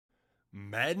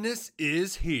Madness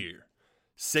is here.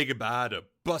 Say goodbye to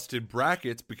busted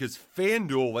brackets because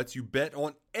FanDuel lets you bet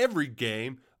on every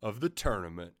game of the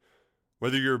tournament.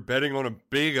 Whether you're betting on a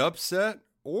big upset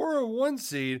or a one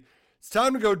seed, it's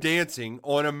time to go dancing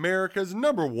on America's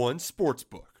 #1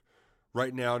 sportsbook.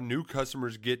 Right now, new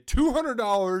customers get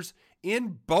 $200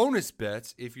 in bonus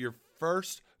bets if your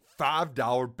first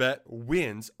 $5 bet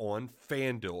wins on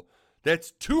FanDuel.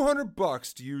 That's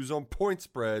 $200 to use on point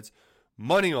spreads,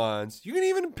 money lines. You can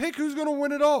even pick who's going to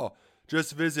win it all.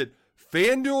 Just visit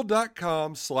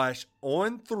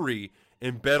FanDuel.com/on3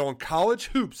 and bet on college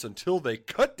hoops until they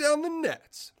cut down the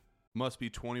nets. Must be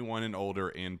 21 and older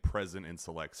and present in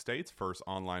select states. First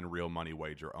online real money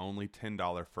wager only.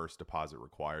 $10 first deposit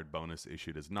required. Bonus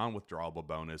issued as non-withdrawable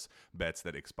bonus. Bets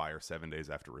that expire 7 days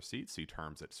after receipt. See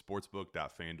terms at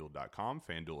sportsbook.fanduel.com.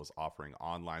 FanDuel is offering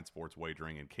online sports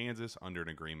wagering in Kansas under an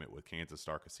agreement with Kansas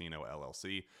Star Casino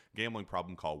LLC. Gambling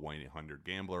problem? Call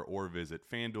 1-800-GAMBLER or visit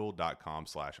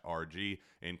fanduel.com/RG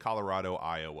in Colorado,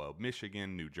 Iowa,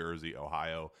 Michigan, New Jersey,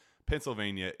 Ohio,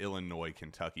 Pennsylvania, Illinois,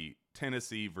 Kentucky,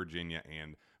 Tennessee, Virginia,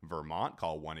 and Vermont.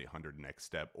 Call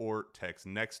 1-800-NEXT-STEP or text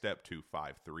NEXT-STEP to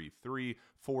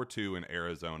 53342 in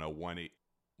Arizona,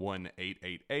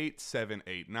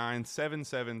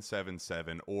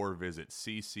 1-888-789-7777 or visit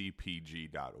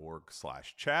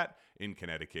ccpg.org/chat. In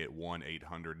Connecticut,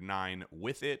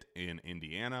 1-800-9-WITH-IT. In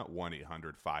Indiana,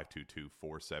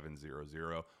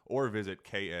 1-800-522-4700 or visit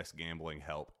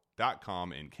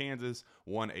ksgamblinghelp.com. In Kansas,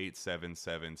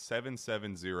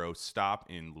 1-877-770-STOP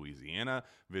in Louisiana.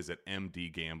 Visit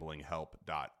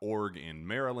mdgamblinghelp.org in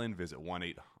Maryland. Visit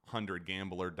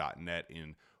 1-800-gambler.net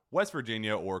in West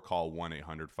Virginia or call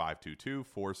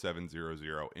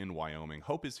 1-800-522-4700 in Wyoming.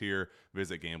 Hope is here.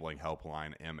 Visit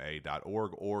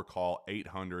gamblinghelplinema.org or call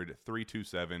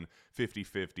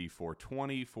 800-327-5050 for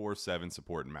 24/7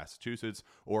 support in Massachusetts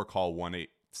or call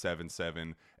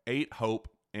 1-877-8-HOPE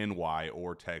NY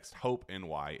or text Hope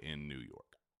NY in New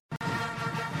York.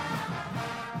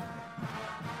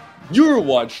 You're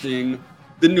watching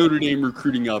the Notre Dame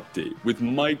Recruiting Update with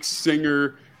Mike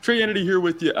Singer. Trey Kennedy here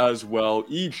with you as well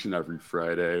each and every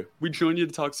Friday. We join you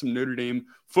to talk some Notre Dame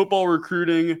football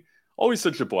recruiting. Always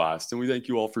such a blast, and we thank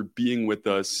you all for being with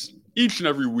us each and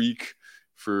every week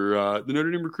for the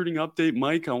Notre Dame Recruiting Update.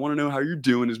 Mike, I want to know how you're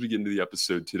doing as we get into the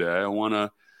episode today. I want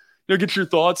to get your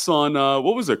thoughts on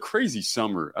what was a crazy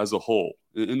summer as a whole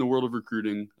in the world of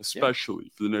recruiting, especially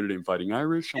for the Notre Dame Fighting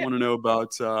Irish. I want to know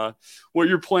about what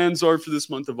your plans are for this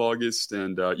month of August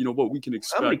and, what we can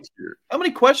expect here. How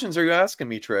many questions are you asking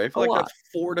me, Trey? I feel like that's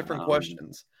 4 different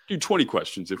questions. Do 20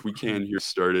 questions if we can here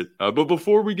started. But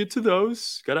before we get to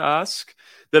those, got to ask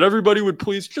that everybody would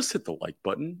please just hit the like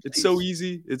button. It's so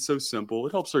easy. It's so simple.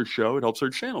 It helps our show. It helps our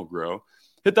channel grow.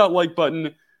 Hit that like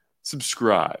button.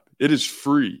 Subscribe. It is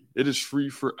free. It is free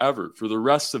forever for the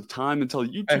rest of time until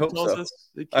YouTube tells us.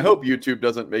 I hope YouTube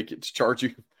doesn't make it charge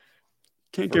you.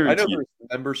 Can't guarantee. I know there's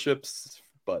memberships,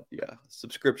 but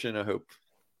subscription. I hope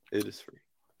it is free.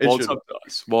 It's up to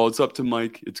us. Well, it's up to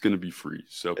Mike. It's going to be free.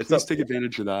 So please take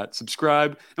advantage of that.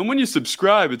 Subscribe. And when you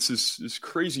subscribe, it's this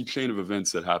crazy chain of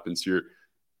events that happens here.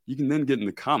 You can then get in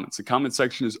the comments. The comment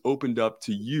section is opened up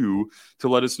to you to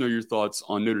let us know your thoughts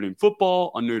on Notre Dame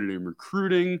football, on Notre Dame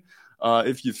recruiting.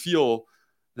 If you feel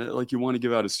like you want to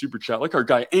give out a super chat, like our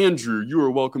guy Andrew, you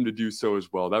are welcome to do so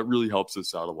as well. That really helps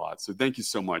us out a lot. So thank you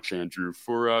so much, Andrew,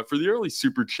 for the early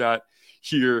super chat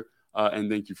here.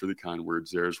 And thank you for the kind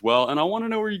words there as well. And I want to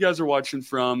know where you guys are watching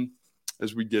from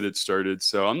as we get it started.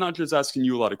 So I'm not just asking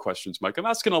you a lot of questions, Mike. I'm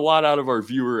asking a lot out of our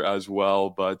viewer as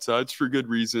well, but it's for good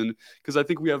reason because I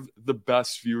think we have the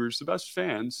best viewers, the best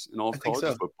fans in all of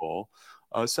college football.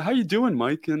 So how you doing,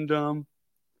 Mike? And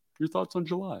your thoughts on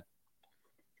July?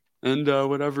 And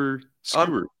whatever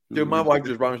skewer. Dude, my wife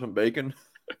just brought me some bacon.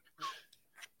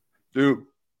 Dude,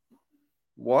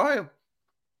 why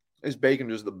is bacon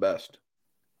just the best?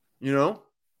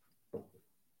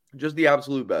 Just the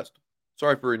absolute best.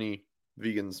 Sorry for any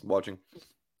vegans watching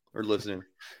or listening.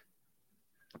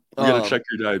 We're going to check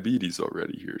your diabetes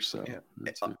already here. So,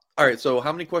 all right. So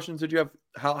how many questions did you have?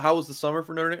 How was the summer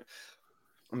for Notre Dame?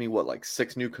 I mean, what, like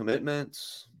 6 new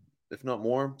commitments, if not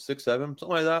more, 6, 7,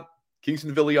 something like that.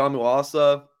 Kingston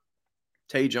Viliamuasa,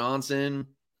 Tay Johnson.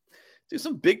 Do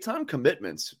some big time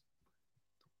commitments.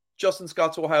 Justin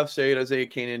Scott's Ohio State, Isaiah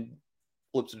Kanan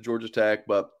flips to Georgia Tech,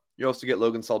 but you also get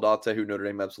Logan Saldate, who Notre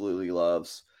Dame absolutely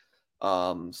loves.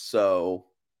 So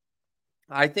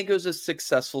I think it was a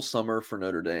successful summer for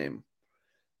Notre Dame.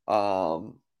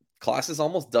 Class is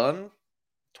almost done.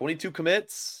 22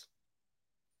 commits.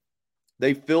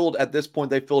 At this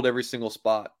point, they filled every single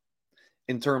spot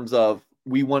in terms of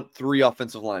we want 3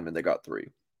 offensive linemen. They got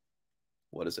 3.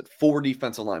 4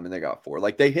 defensive linemen they got for.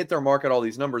 Like, they hit their mark at all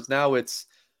these numbers. Now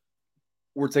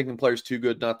we're taking players too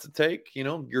good not to take,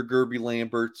 your Gerby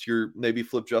Lamberts, your maybe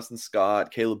flip Justin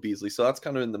Scott, Caleb Beasley. So that's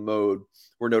kind of in the mode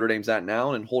where Notre Dame's at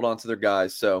now, and hold on to their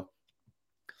guys. So,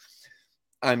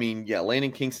 I mean, yeah,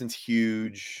 Landon Kingston's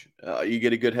huge. You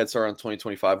get a good head start on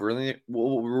 2025.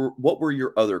 What were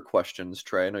your other questions,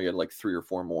 Trey? I know you had like 3 or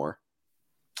 4 more.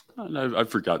 I've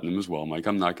forgotten them as well, Mike.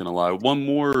 I'm not going to lie. One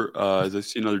more, as I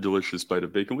see another delicious bite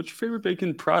of bacon. What's your favorite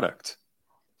bacon product?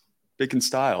 Bacon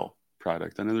style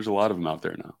product. I know there's a lot of them out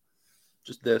there now.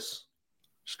 Just this.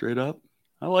 Straight up.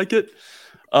 I like it.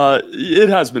 It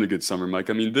has been a good summer, Mike.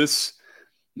 I mean,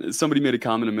 somebody made a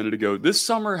comment a minute ago. This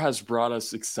summer has brought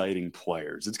us exciting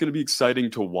players. It's going to be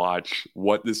exciting to watch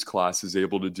what this class is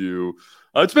able to do.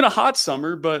 It's been a hot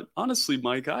summer, but honestly,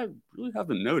 Mike, I really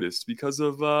haven't noticed because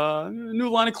of a new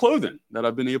line of clothing that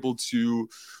I've been able to,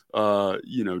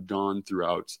 don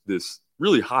throughout this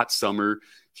really hot summer.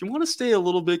 If you want to stay a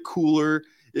little bit cooler,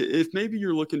 if maybe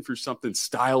you're looking for something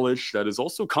stylish that is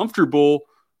also comfortable,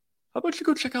 how about you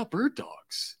go check out Bird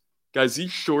Dogs? Guys,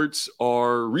 these shorts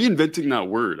are reinventing that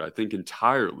word, I think,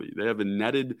 entirely. They have a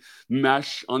netted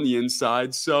mesh on the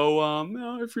inside. So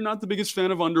if you're not the biggest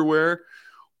fan of underwear,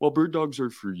 well, Bird Dogs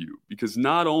are for you, because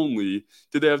not only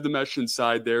do they have the mesh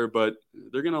inside there, but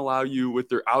they're going to allow you with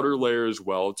their outer layer as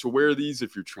well to wear these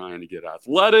if you're trying to get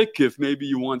athletic, if maybe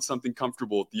you want something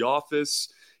comfortable at the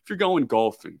office, if you're going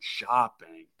golfing,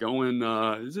 shopping, going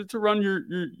to run your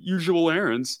usual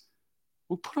errands.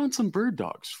 We'll put on some Bird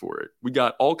Dogs for it. We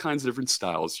got all kinds of different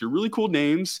styles. Your really cool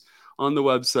names on the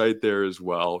website there as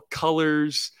well.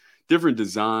 Colors, different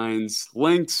designs,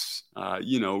 lengths.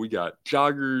 We got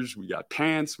joggers, we got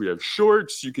pants, we have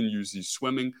shorts. You can use these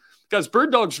swimming. Guys,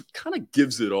 Bird Dogs kind of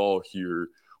gives it all here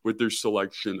with their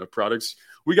selection of products.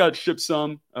 We got to ship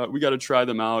some. We got to try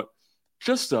them out.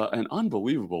 Just an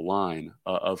unbelievable line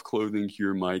of clothing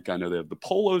here, Mike. I know they have the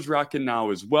polos rocking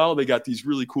now as well. They got these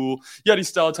really cool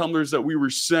Yeti-style tumblers that we were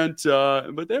sent,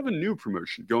 but they have a new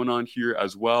promotion going on here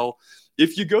as well.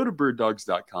 If you go to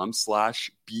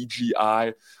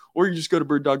birddogs.com/BGI, or you just go to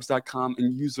birddogs.com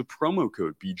and use the promo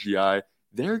code BGI,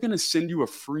 they're going to send you a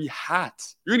free hat.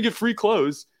 You're going to get free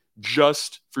clothes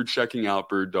just for checking out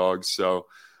Bird Dogs. So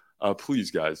please,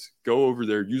 guys, go over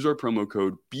there. Use our promo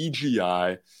code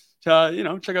BGI.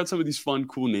 Check out some of these fun,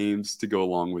 cool names to go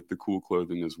along with the cool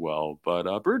clothing as well.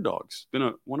 But Bird Dogs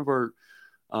been one of our,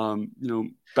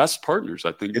 best partners,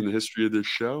 I think, in the history of this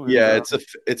show. And,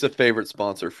 it's a favorite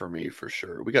sponsor for me for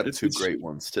sure. We got 2 great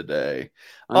ones today.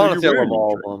 Honestly, I love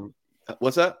all of them.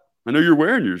 What's that? I know you're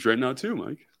wearing yours right now too,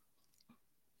 Mike.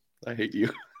 I hate you.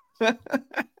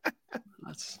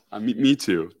 Me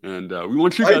too. And we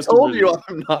want you guys. I told you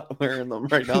I'm not wearing them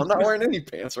right now. I'm not wearing any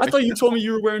pants right now. I thought you told me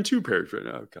you were wearing 2 pairs right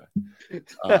now. Okay.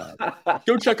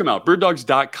 Go check them out.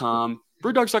 Birddogs.com.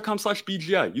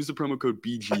 Birddogs.com/BGI. Use the promo code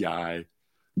BGI.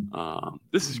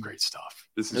 This is great stuff.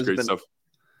 Stuff.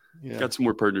 Yeah. Got some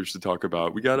more partners to talk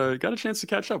about. We got a chance to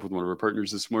catch up with one of our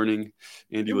partners this morning,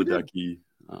 Andy Ledecky.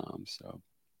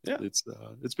 It's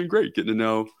been great getting to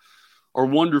know our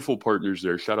wonderful partners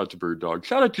there. Shout out to Bird Dog.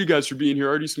 Shout out to you guys for being here.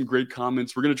 Already some great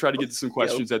comments. We're going to try to get to some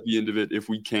questions at the end of it if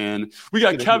we can. We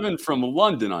got Kevin from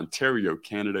London, Ontario,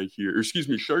 Canada here. Or excuse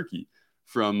me, Sharky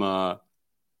from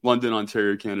London,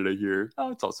 Ontario, Canada here.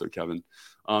 Oh, it's also Kevin.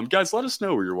 Guys, let us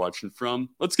know where you're watching from.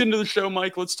 Let's get into the show,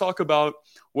 Mike. Let's talk about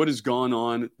what has gone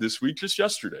on this week. Just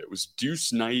yesterday, it was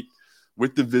Deuce night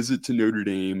with the visit to Notre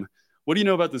Dame. What do you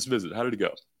know about this visit? How did it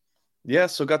go? Yeah,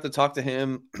 so got to talk to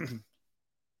him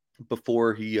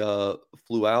before he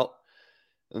flew out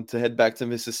and to head back to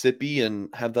Mississippi and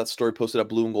have that story posted at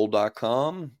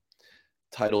blueandgold.com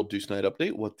titled Deuce Night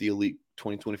Update, what the elite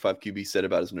 2025 QB said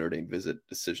about his Notre Dame visit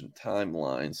decision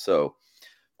timeline. So,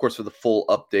 of course, for the full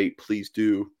update, please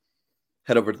do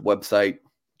head over to the website.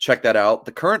 Check that out.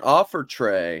 The current offer,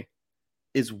 Trey,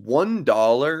 is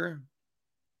 $1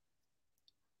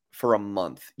 for a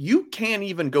month. You can't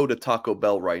even go to Taco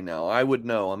Bell right now. I would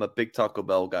know. I'm a big Taco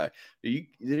Bell guy. I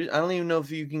don't even know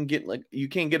if you can get you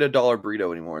can't get a $1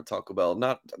 burrito anymore at Taco Bell.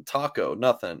 Not taco,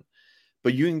 nothing.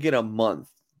 But you can get a month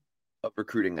of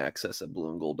recruiting access at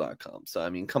blueandgold.com. So, I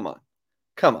mean, come on.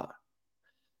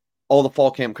 All the fall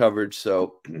camp coverage.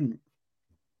 So, in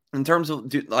terms of,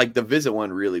 the visit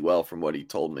went really well from what he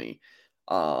told me.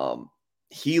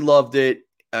 He loved it.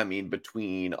 I mean,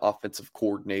 between offensive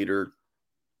coordinator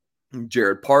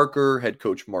Jared Parker, head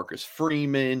coach Marcus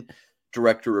Freeman,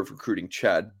 director of recruiting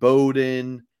Chad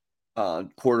Bowden,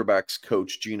 quarterbacks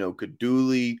coach Gino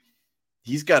Caduli.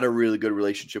 He's got a really good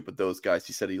relationship with those guys.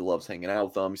 He said he loves hanging out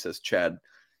with them. He says Chad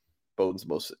Bowden's the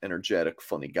most energetic,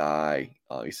 funny guy.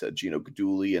 He said Gino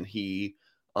Guidugli and he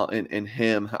and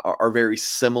him are very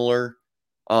similar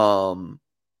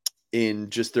in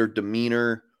just their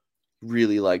demeanor.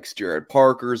 Really likes Jared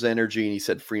Parker's energy, and he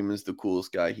said Freeman's the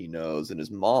coolest guy he knows. And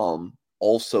his mom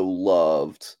also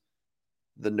loved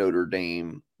the Notre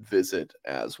Dame visit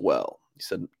as well. He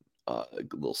said a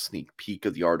little sneak peek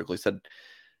of the article. He said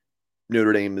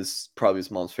Notre Dame is probably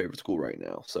his mom's favorite school right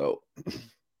now. So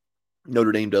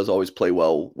Notre Dame does always play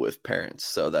well with parents.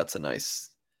 So that's a nice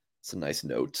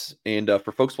note. And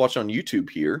for folks watching on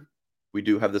YouTube here, we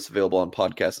do have this available on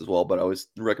podcast as well, but I always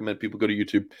recommend people go to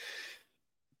YouTube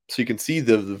so you can see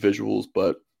the visuals.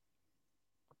 But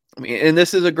I mean, and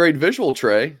this is a great visual,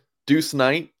 Trey. Deuce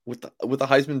Knight with the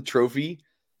Heisman Trophy,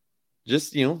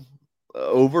 just,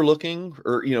 overlooking,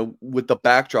 or, with the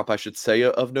backdrop, I should say,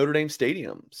 of Notre Dame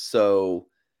Stadium. So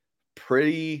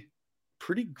pretty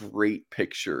great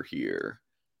picture here.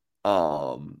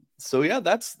 So yeah,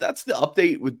 that's the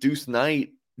update with Deuce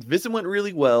Knight. Visit went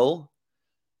really well.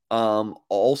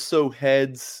 Also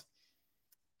heads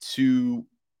to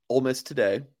Ole Miss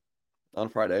today on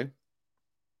Friday.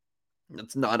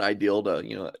 It's not ideal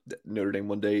to, Notre Dame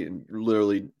one day and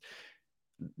literally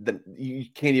then you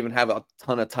can't even have a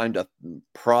ton of time to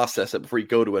process it before you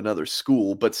go to another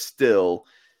school, but still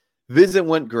visit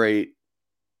went great.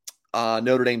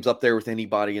 Notre Dame's up there with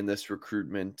anybody in this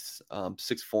recruitment.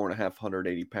 6'4.5",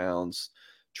 180 pounds.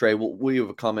 Trey, we have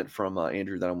a comment from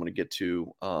Andrew that I'm going to get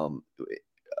to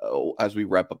as we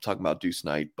wrap up talking about Deuce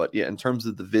Knight. But yeah, in terms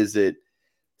of the visit,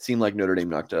 seemed like Notre Dame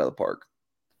knocked it out of the park.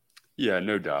 Yeah,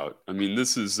 no doubt. I mean,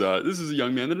 this is a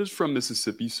young man that is from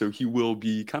Mississippi, so he will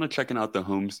be kind of checking out the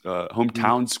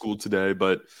hometown school today.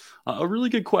 But a really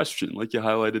good question, like you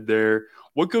highlighted there.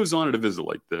 What goes on at a visit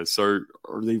like this? Are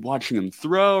they watching him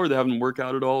throw? Are they having him work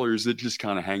out at all? Or is it just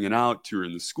kind of hanging out,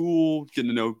 touring the school,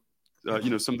 getting to know,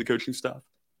 some of the coaching staff?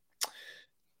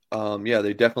 Yeah,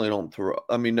 they definitely don't throw.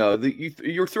 I mean, no,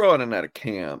 you're throwing him at a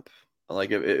camp.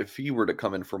 Like if he were to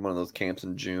come in from one of those camps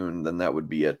in June, then that would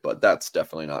be it. But that's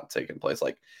definitely not taking place.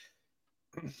 Like,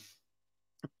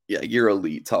 yeah, you're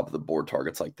elite, top of the board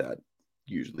targets like that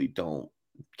usually don't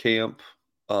camp.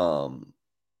 But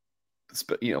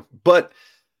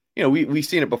we've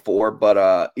seen it before.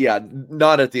 But yeah,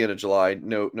 not at the end of July.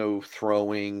 No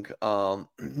throwing.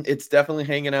 It's definitely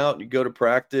hanging out. You go to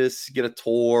practice, get a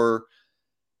tour.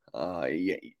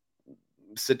 Yeah,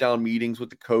 sit down meetings with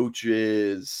the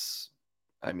coaches.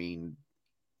 I mean,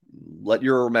 let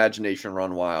your imagination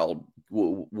run wild.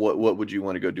 What would you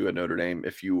want to go do at Notre Dame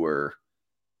if you were,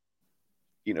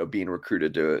 being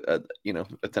recruited to,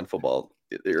 attend football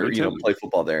or, play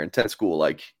football there and attend school?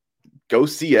 Like, go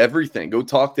see everything. Go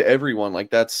talk to everyone.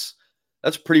 Like, that's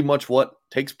pretty much what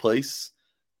takes place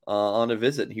on a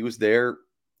visit. He was there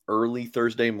early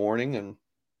Thursday morning, and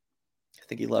I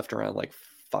think he left around like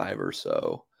 5 or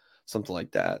so, something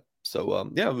like that.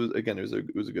 So, yeah,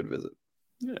 it was a good visit.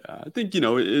 Yeah, I think,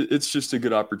 it's just a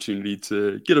good opportunity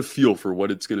to get a feel for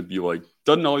what it's going to be like.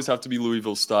 Doesn't always have to be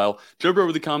Louisville style. Joe Bro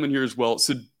with a comment here as well.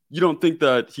 So you don't think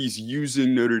that he's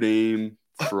using Notre Dame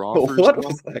for offers? What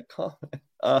was that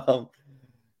comment?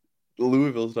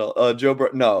 Louisville style. Joe Bro,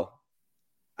 no.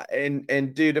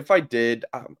 And dude, if I did,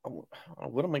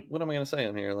 what am I going to say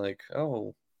on here? Like,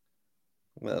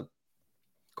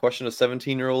 question of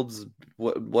 17-year-olds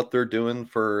what they're doing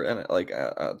for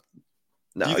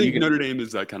no. Do you think Notre Dame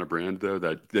is that kind of brand though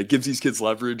that gives these kids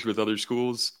leverage with other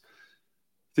schools?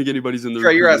 Think anybody's in the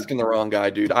Trey, you're asking the wrong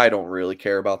guy, dude. I don't really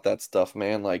care about that stuff,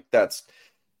 man. Like, that's,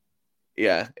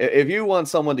 yeah. If you want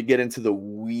someone to get into the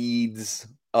weeds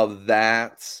of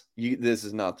that, this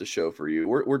is not the show for you.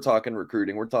 We're talking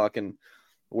recruiting. We're talking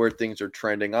where things are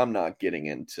trending. I'm not getting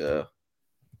into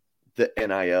the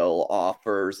NIL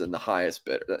offers and the highest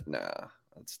bidder. Nah,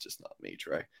 that's just not me,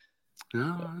 Trey.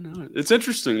 No, it's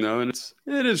interesting though, and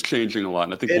it is changing a lot.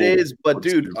 And I think it is, but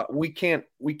dude, we can't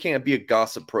be a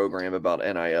gossip program about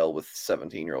NIL with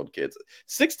 17-year-old kids.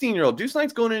 16-year-old Deuce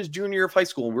Knight's going in his junior year of high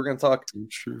school, and we're going to talk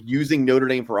using Notre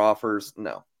Dame for offers.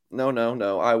 No.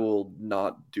 I will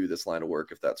not do this line of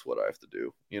work if that's what I have to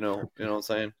do. You know what I'm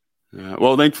saying? Yeah.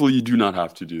 Well, thankfully, you do not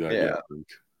have to do that.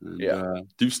 Yeah. And,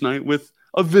 Deuce Knight with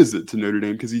a visit to Notre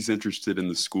Dame because he's interested in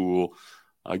the school.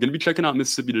 Going to be checking out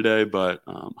Mississippi today, but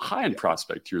high-end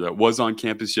prospect here that was on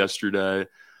campus yesterday.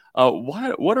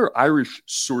 What are Irish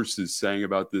sources saying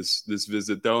about this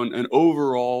visit, though? And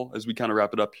overall, as we kind of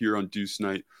wrap it up here on Deuce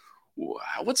Knight,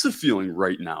 what's the feeling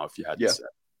right now, if you had to say?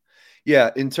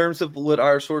 Yeah, in terms of what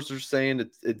Irish sources are saying,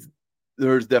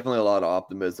 there's definitely a lot of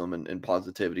optimism and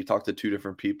positivity. Talked to 2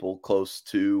 different people close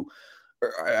to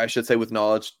I should say with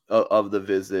knowledge of the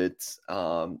visits,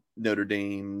 Notre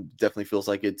Dame definitely feels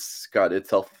like it's got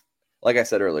itself, like I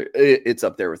said earlier, it's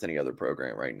up there with any other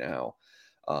program right now.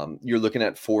 You're looking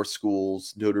at 4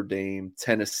 schools: Notre Dame,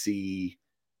 Tennessee,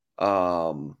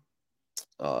 Ole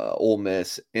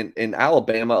Miss, and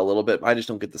Alabama a little bit. I just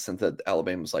don't get the sense that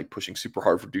Alabama's like pushing super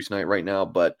hard for Deuce Knight right now.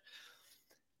 But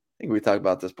I think we talked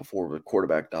about this before with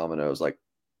quarterback dominoes. Like,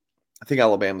 I think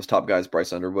Alabama's top guy is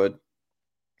Bryce Underwood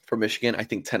for Michigan. I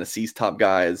think Tennessee's top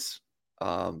guy is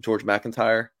George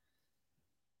McIntyre.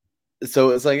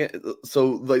 So it's like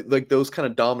those kind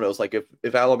of dominoes. Like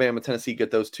if Alabama and Tennessee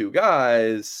get those 2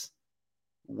 guys,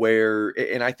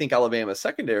 and I think Alabama's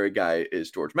secondary guy is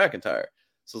George McIntyre.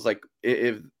 So it's like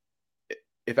if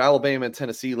Alabama and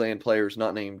Tennessee land players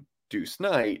not named Deuce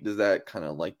Knight, does that kind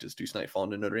of like, does Deuce Knight fall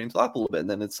into Notre Dame's lap a little bit? And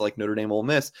then it's like Notre Dame, Ole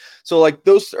Miss. So like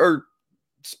those are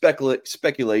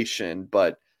speculation,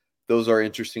 but those are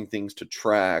interesting things to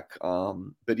track.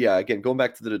 But yeah, again, going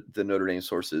back to the Notre Dame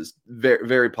sources, very,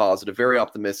 very positive, very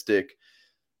optimistic.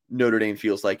 Notre Dame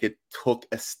feels like it took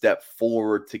a step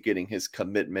forward to getting his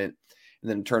commitment. And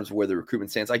then in terms of where the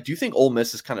recruitment stands, I do think Ole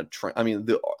Miss is kind of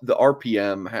the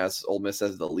RPM has Ole Miss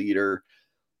as the leader.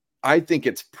 I think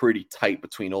it's pretty tight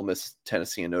between Ole Miss,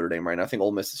 Tennessee, and Notre Dame right now. I think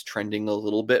Ole Miss is trending a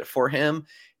little bit for him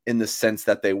in the sense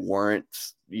that they weren't,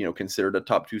 considered a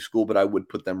top 2 school, but I would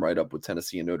put them right up with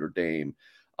Tennessee and Notre Dame.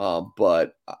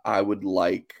 But I would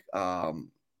like, if I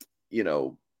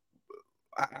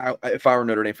were a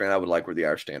Notre Dame fan, I would like where the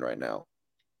Irish stand right now.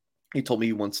 He told me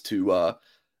he wants to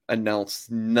announce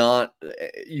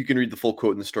you can read the full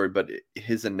quote in the story, but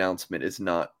his announcement is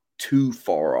not too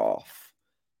far off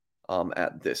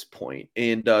at this point.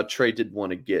 And Trey did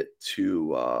want to get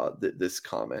to this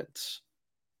comment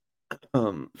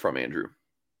from Andrew.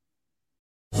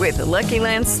 With the Lucky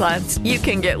Land Slots, you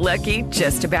can get lucky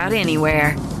just about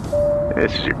anywhere.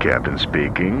 This is your captain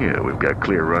speaking. We've got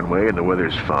clear runway and the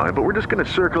weather's fine, but we're just going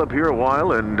to circle up here a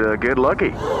while and get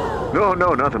lucky. No,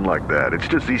 nothing like that. It's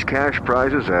just these cash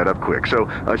prizes add up quick. So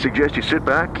I suggest you sit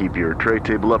back, keep your tray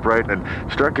table upright, and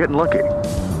start getting lucky.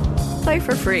 Play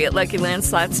for free at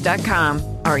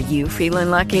LuckyLandSlots.com. Are you feeling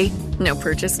lucky? No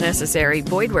purchase necessary.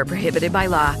 Void where prohibited by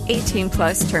law.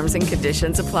 18+ terms and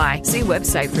conditions apply. See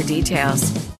website for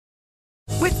details.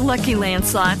 With Lucky Land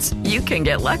Slots, you can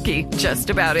get lucky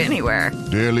just about anywhere.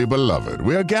 Dearly beloved,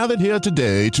 we are gathered here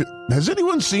today to... Has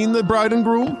anyone seen the bride and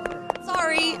groom?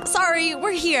 Sorry,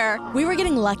 we're here. We were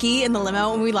getting lucky in the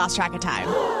limo and we lost track of time.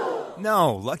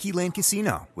 No, Lucky Land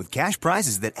Casino, with cash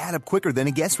prizes that add up quicker than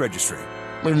a guest registry.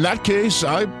 In that case,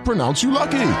 I pronounce you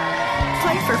lucky.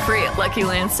 Play for free at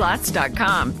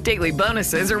LuckyLandSlots.com. Daily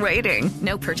bonuses are waiting.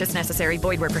 No purchase necessary.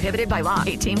 Void where prohibited by law.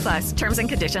 18+. Terms and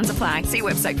conditions apply. See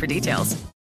website for details.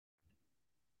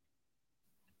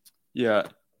 Yeah.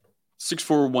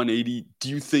 6'4", 180. Do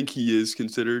you think he is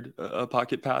considered a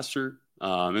pocket passer?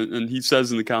 And he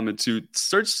says in the comment too, it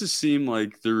starts to seem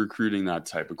like they're recruiting that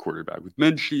type of quarterback with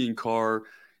Menchie and Carr.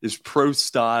 Is pro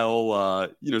style,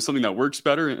 something that works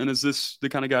better? And is this the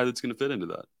kind of guy that's going to fit into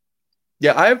that?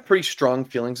 Yeah, I have pretty strong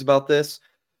feelings about this.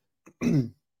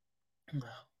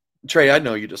 Trey, I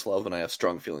know you just love when I have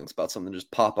strong feelings about something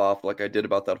just pop off like I did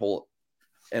about that whole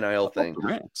NIL thing.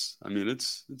 I mean,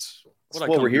 it's what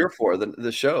we're here for,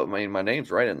 the show. I mean, my name's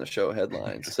right in the show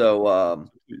headline. So,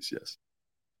 yes.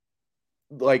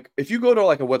 Like, if you go to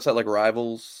like a website like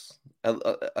Rivals,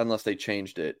 unless they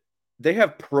changed it, they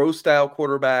have pro-style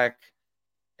quarterback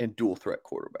and dual threat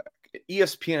quarterback.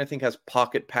 ESPN, I think, has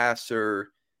pocket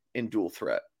passer and dual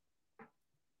threat.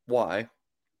 Why?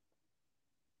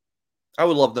 I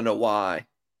would love to know why.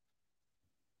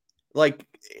 Like,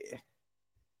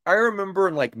 I remember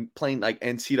in like playing like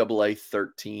NCAA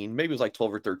 13, maybe it was like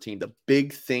 12 or 13. The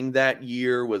big thing that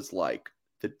year was like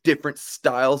the different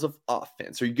styles of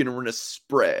offense. Are you going to run a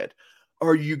spread?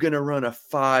 Are you going to run a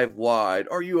 5 wide?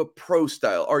 Are you a pro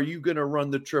style? Are you going to run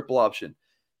the triple option?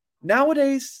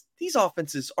 Nowadays, these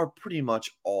offenses are pretty much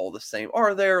all the same.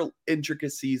 Are there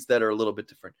intricacies that are a little bit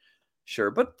different? Sure,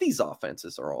 but these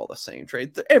offenses are all the same,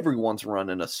 Trey. Everyone's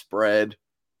running a spread.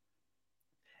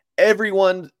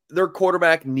 Their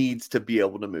quarterback needs to be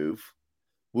able to move.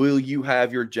 Will you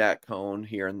have your jack cone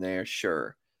here and there?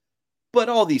 Sure. But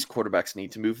all these quarterbacks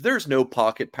need to move. There's no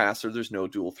pocket passer. There's no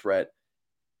dual threat.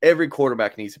 Every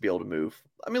quarterback needs to be able to move.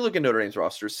 I mean, look at Notre Dame's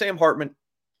roster. Sam Hartman,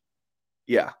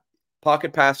 yeah,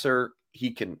 pocket passer,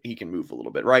 he can move a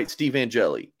little bit, right? Steve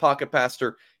Angeli, pocket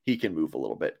passer, he can move a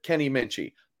little bit. Kenny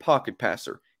Menchie, pocket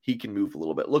passer, he can move a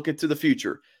little bit. Look into the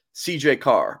future. CJ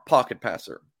Carr, pocket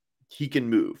passer, he can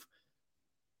move.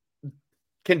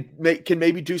 Can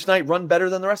maybe Deuce Knight run better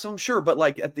than the rest of them? Sure, but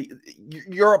like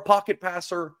you're a pocket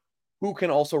passer who can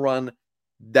also run.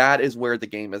 That is where the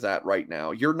game is at right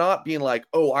now. You're not being like,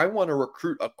 oh, I want to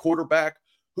recruit a quarterback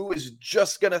who is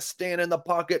just going to stand in the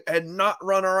pocket and not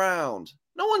run around.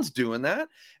 No one's doing that.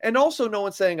 And also no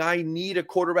one's saying, I need a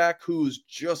quarterback who's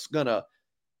just going to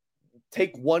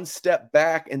take one step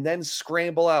back and then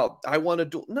scramble out. I want to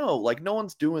do. No, like no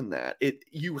one's doing that.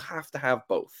 You have to have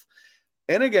both.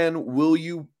 And again, will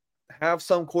you have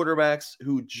some quarterbacks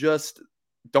who just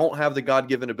don't have the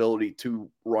God-given ability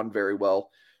to run very well?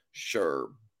 Sure,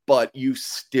 but you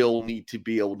still need to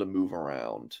be able to move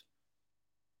around.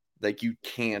 Like you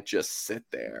can't just sit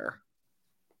there.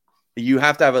 You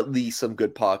have to have at least some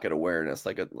good pocket awareness,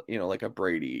 like a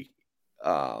Brady.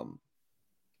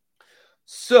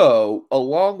 So a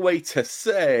long way to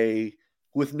say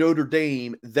with Notre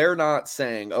Dame, they're not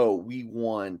saying, "Oh, we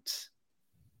want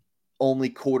only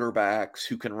quarterbacks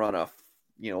who can run a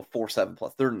 4.7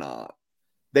 plus." They're not.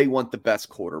 They want the best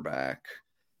quarterback.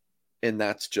 And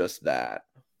that's just that.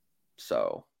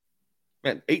 So,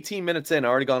 man, 18 minutes in, I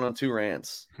already gone on 2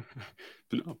 rants.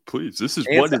 No, please. This is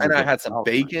and I had some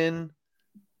bacon.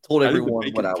 Told everyone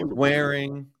what I was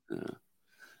wearing. Yeah.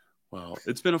 Well,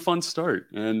 it's been a fun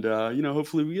start. And,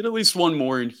 hopefully we get at least one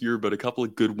more in here, but a couple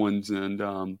of good ones.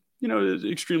 And,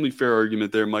 extremely fair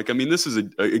argument there, Mike. I mean, this is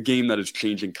a game that is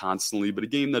changing constantly, but a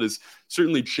game that has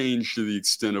certainly changed to the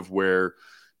extent of where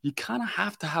you kind of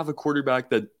have to have a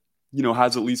quarterback that,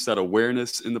 has at least that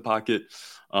awareness in the pocket,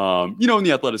 and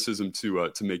the athleticism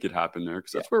to make it happen there,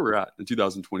 because that's where we're at in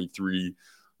 2023.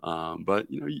 But,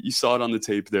 you saw it on the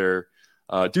tape there.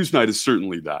 Deuce Knight is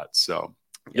certainly that. So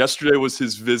yesterday was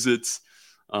his visit.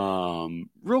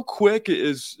 Real quick,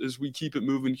 as we keep it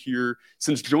moving here,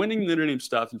 since joining the Notre Dame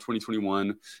staff in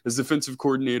 2021 as defensive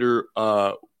coordinator,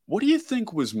 what do you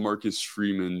think was Marcus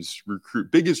Freeman's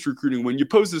biggest recruiting win? You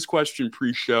posed this question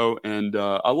pre-show, and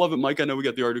I love it, Mike. I know we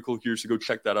got the article here, so go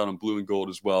check that out on Blue and Gold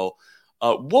as well.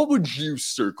 What would you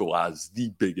circle as the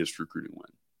biggest recruiting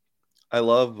win? I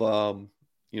love,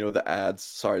 the ads.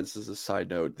 Sorry, this is a side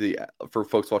note. For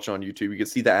folks watching on YouTube, you can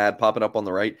see the ad popping up on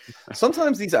the right.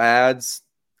 Sometimes these ads,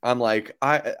 I'm like,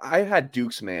 I had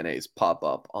Duke's mayonnaise pop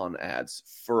up on ads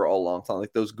for a long time,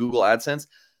 like those Google AdSense.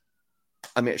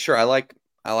 I mean, sure, I like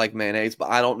mayonnaise, but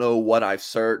I don't know what I've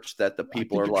searched that the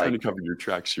people are like. Trying to cover your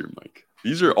tracks here, Mike.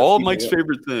 These are all Mike's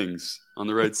favorite things on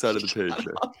the right side of the page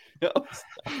there.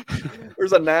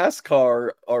 There's a NASCAR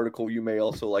article you may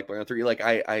also like.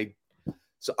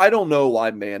 So I don't know why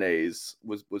mayonnaise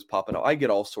was popping up. I get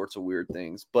all sorts of weird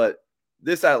things, but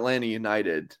this Atlanta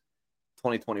United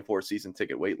 2024 season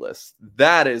ticket wait list,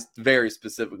 that is very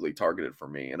specifically targeted for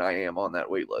me, and I am on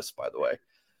that wait list, by the way.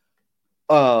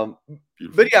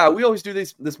 But yeah, we always do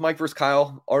this Mike versus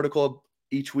Kyle article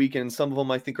each week, and some of them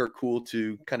I think are cool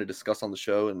to kind of discuss on the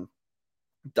show and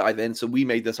dive in. So we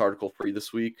made this article for you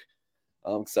this week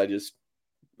because I just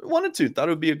thought it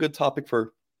would be a good topic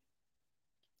for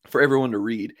everyone to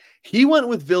read. He went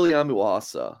with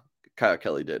Viliamu-Asa, Kyle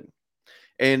Kelly did.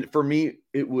 And for me,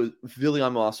 it was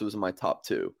Viliamu-Asa was in my top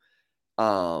 2.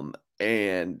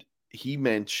 And he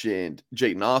mentioned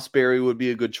Jayden Osbury would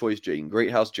be a good choice, Jaden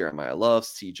Greathouse, Jeremiah Love,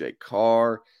 CJ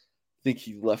Carr. I think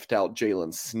he left out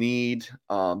Jalen Sneed.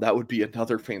 That would be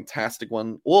another fantastic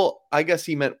one. Well, I guess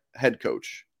he meant head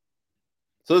coach.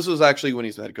 So this was actually when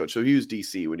he's the head coach. So he was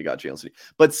DC when he got Jalen Sneed.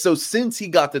 But so since he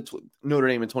got to Notre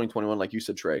Dame in 2021, like you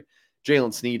said, Trey,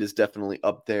 Jalen Sneed is definitely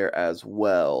up there as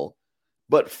well.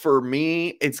 But for me,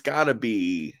 it's gotta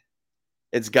be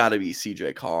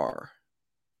CJ Carr.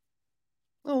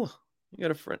 Oh, you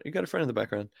got a friend in the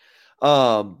background.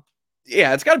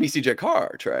 Yeah, it's gotta be CJ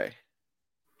Carr, Trey.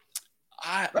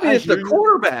 I mean, it's the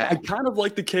quarterback. I kind of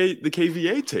like the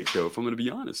KVA take, though, if I'm going to be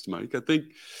honest, Mike. I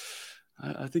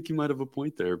think you might have a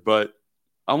point there, but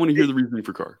I want to hear the reasoning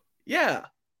for Carr. Yeah.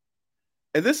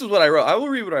 And this is what I wrote. I will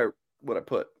read what I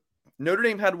put. Notre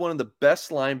Dame had one of the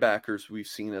best linebackers we've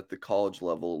seen at the college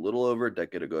level a little over a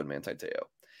decade ago in Manti Te'o.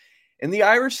 And the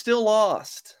Irish still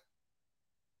lost.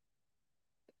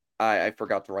 I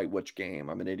forgot to write which game.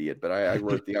 I'm an idiot, but I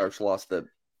wrote the Irish lost the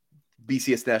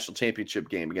BCS national championship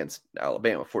game against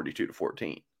Alabama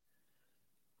 42-14.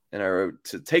 And I wrote,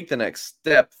 to take the next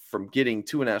step from getting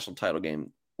to a national title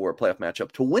game or a playoff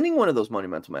matchup to winning one of those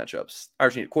monumental matchups,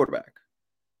 Irish need a quarterback.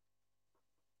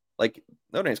 Like,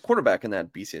 Notre Dame's quarterback in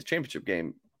that BCS championship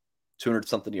game,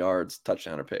 200-something yards,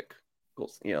 touchdown or pick.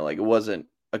 It wasn't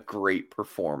a great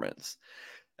performance.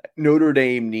 Notre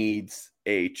Dame needs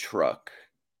a truck,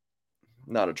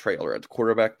 not a trailer at the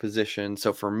quarterback position.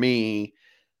 So for me,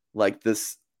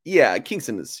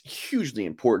 Kingston is hugely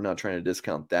important, not trying to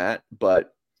discount that,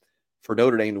 but for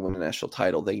Notre Dame to win the national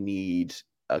title, they need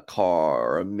a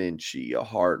Carr, a Minchie, a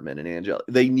Hartman, an Angel.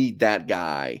 They need that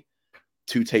guy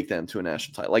to take them to a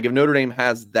national title. Like if Notre Dame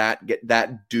has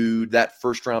that dude, that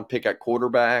first round pick at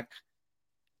quarterback,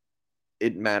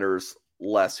 it matters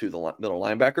less who the middle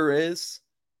linebacker is,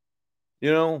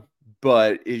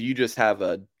 But if you just have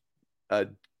a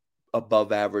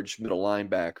above average middle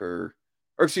linebacker,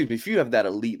 or excuse me, if you have that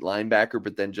elite linebacker,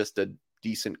 but then just a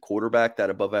decent quarterback, that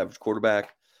above average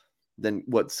quarterback, then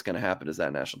what's going to happen is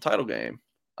that national title game.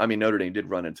 I mean, Notre Dame did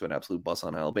run into an absolute bus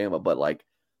on Alabama, but like,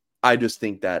 I just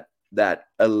think that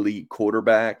elite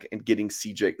quarterback and getting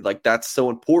CJ, like that's so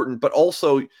important, but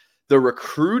also the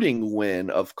recruiting win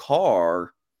of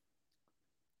Carr,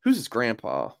 who's his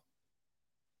grandpa?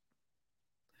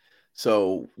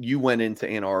 So you went into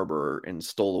Ann Arbor and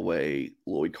stole away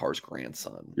Lloyd Carr's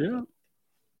grandson. Yeah.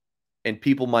 And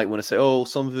people might want to say, oh,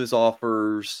 some of his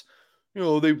offers,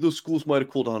 those schools might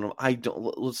have cooled on him.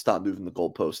 Let's stop moving the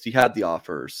goalpost. He had the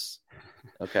offers.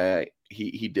 Okay.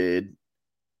 He did.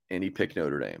 And he picked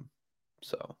Notre Dame.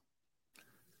 So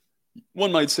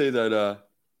one might say that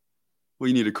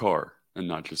we need a car and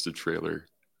not just a trailer.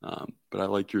 But I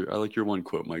like your one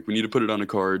quote, Mike. We need to put it on a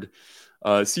card.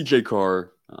 CJ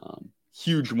Carr,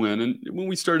 huge win. And when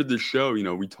we started this show,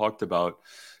 we talked about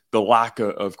the lack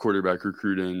of quarterback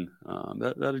recruiting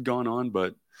that had gone on.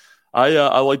 But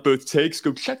I like both takes.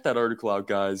 Go check that article out,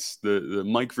 guys. The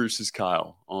Mike versus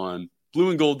Kyle on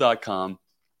blueandgold.com.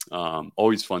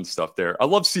 Always fun stuff there. I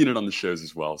love seeing it on the shows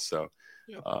as well. So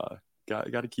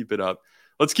got to keep it up.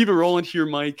 Let's keep it rolling here,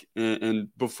 Mike. And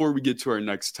before we get to our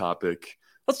next topic,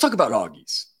 let's talk about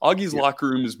Augie's. Augie's Locker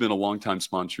Room has been a longtime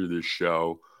sponsor of this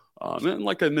show. And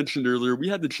like I mentioned earlier, we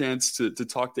had the chance to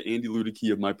talk to Andy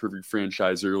Ludicky of My Perfect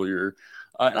Franchise earlier.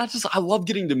 And I love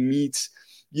getting to meet,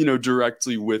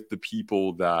 directly with the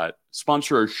people that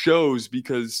sponsor our shows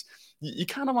because you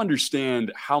kind of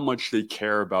understand how much they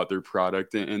care about their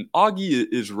product. And Augie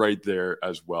is right there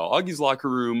as well. Augie's Locker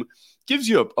Room gives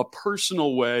you a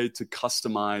personal way to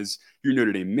customize your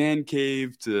Notre Dame man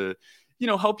cave to,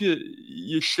 help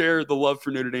you share the love for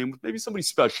Notre Dame with maybe somebody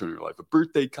special in your life, a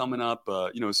birthday coming up,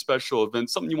 a special event,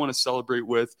 something you want to celebrate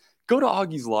with. Go to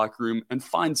Augie's Locker Room and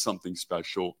find something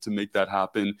special to make that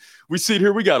happen. We see it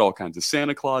here. We got all kinds of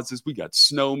Santa Clauses. We got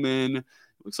snowmen.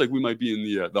 Looks like we might be in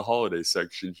the holiday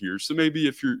section here. So maybe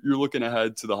if you're looking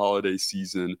ahead to the holiday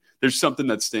season, there's something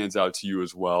that stands out to you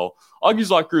as well.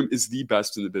 Augie's Locker Room is the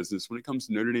best in the business when it comes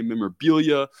to Notre Dame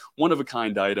memorabilia,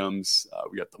 one-of-a-kind items.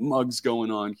 We got the mugs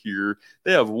going on here.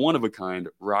 They have one-of-a-kind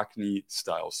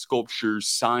Rockne-style sculptures,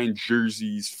 signed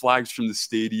jerseys, flags from the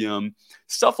stadium.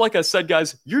 Stuff like I said,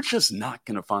 guys, you're just not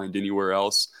going to find anywhere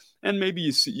else. And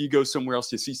maybe you go somewhere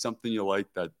else, you see something you like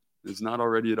that is not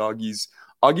already at Augie's.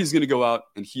 Augie's going to go out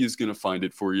and he is going to find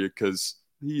it for you because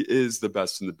he is the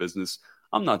best in the business.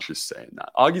 I'm not just saying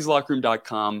that.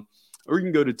 Augie'sLockerRoom.com, or you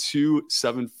can go to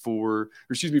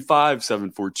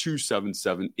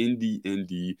 574-277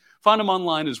 Indy. Find him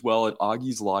online as well at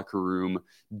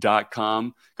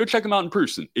Augie'sLockerRoom.com. Go check him out in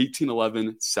person,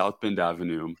 1811 South Bend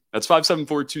Avenue. That's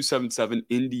 574-277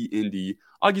 Indy.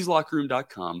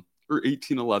 Augie'sLockerRoom.com or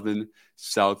 1811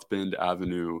 South Bend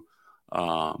Avenue.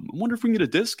 I wonder if we can get a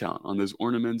discount on those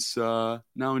ornaments now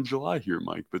in July here,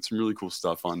 Mike. But some really cool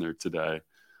stuff on there today.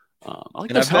 I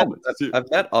like those helmets too. I've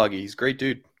met Augie. He's a great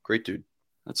dude. Great dude.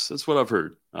 That's what I've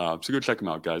heard. So go check him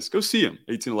out, guys. Go see him.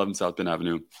 1811 South Bend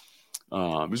Avenue.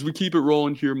 As we keep it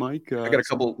rolling here, Mike. I got a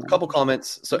couple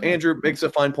comments. So Andrew makes a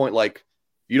fine point. Like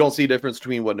you don't see a difference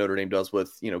between what Notre Dame does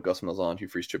with Gus Malzahn, Hugh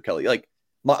Freeze, Chip Kelly. Like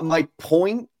my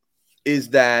point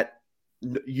is that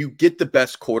you get the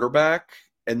best quarterback.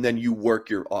 And then you work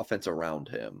your offense around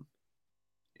him.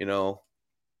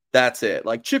 That's it.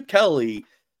 Like Chip Kelly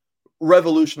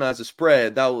revolutionized the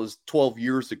spread. That was 12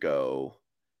 years ago.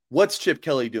 What's Chip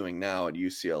Kelly doing now at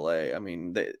UCLA? I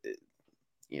mean,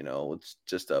 it's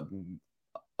just a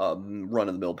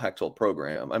run-of-the-mill Pac-12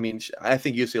 program. I mean, I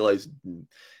think UCLA's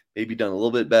maybe done a little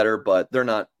bit better, but they're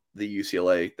not the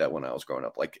UCLA that when I was growing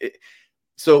up.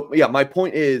 My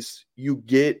point is you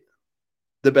get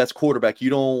the best quarterback. You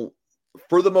don't,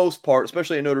 for the most part,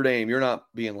 especially at Notre Dame, you're not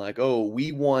being like, oh,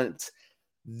 we want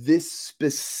this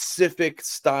specific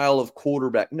style of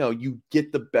quarterback. No, you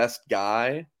get the best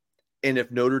guy. And if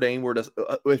Notre Dame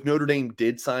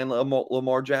did sign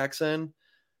Lamar Jackson,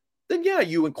 then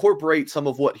you incorporate some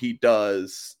of what he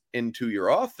does into your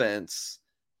offense.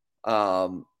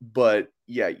 But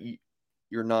you're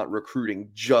not recruiting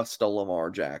just a Lamar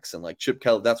Jackson like Chip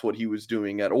Kelly. That's what he was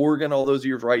doing at Oregon all those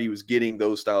years, right? He was getting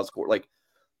those styles like.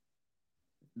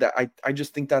 That I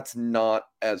just think that's not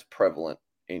as prevalent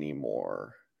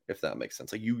anymore, if that makes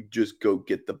sense. Like you just go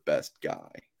get the best guy.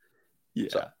 Yeah,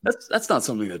 So, that's not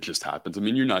something that just happens. I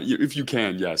mean, if you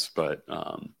can, yes, but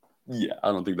yeah,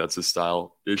 I don't think that's a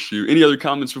style issue. Any other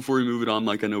comments before we move it on,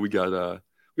 Mike? I know we got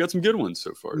some good ones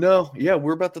so far. no, yeah,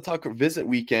 we're about to talk visit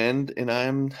weekend,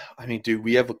 and dude,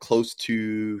 we have a close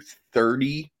to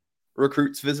 30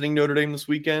 recruits visiting Notre Dame this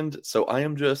weekend. So I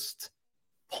am just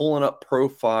pulling up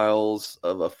profiles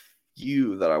of a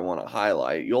few that I want to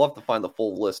highlight. You'll have to find the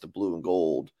full list of blue and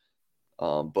gold.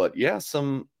 But yeah,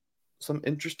 some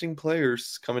interesting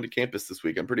players coming to campus this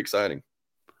week. I'm pretty exciting.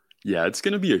 Yeah, it's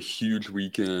going to be a huge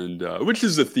weekend, which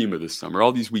is the theme of this summer.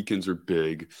 All these weekends are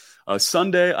big.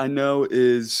 Sunday, I know,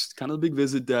 is kind of a big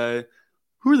visit day.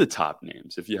 Who are the top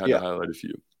names, if you had to highlight a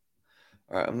few?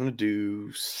 All right, I'm going to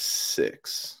do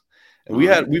 6. And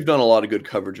we've done a lot of good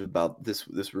coverage about this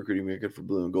recruiting weekend for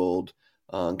blue and gold.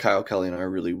 Kyle Kelly and I are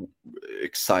really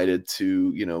excited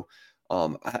to,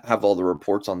 have all the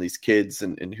reports on these kids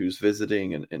and who's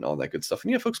visiting and all that good stuff.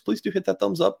 And yeah, folks, please do hit that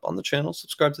thumbs up on the channel.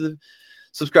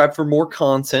 Subscribe for more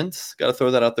content. Got to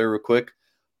throw that out there real quick.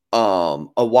 A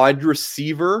wide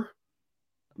receiver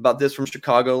about this from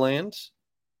Chicagoland.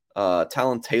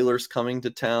 Talon Taylor's coming to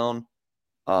town.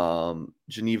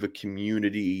 Geneva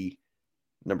Community,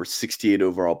 number 68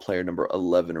 overall player, number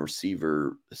 11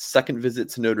 receiver. Second visit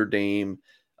to Notre Dame.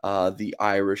 The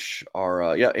Irish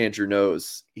are, Andrew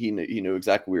knows. He knew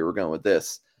exactly where we were going with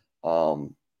this. I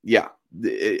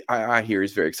hear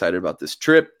he's very excited about this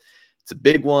trip. It's a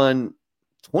big one.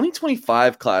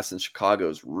 2025 class in Chicago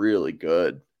is really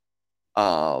good.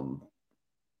 And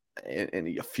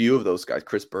a few of those guys,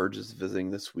 Chris Burgess is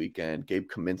visiting this weekend, Gabe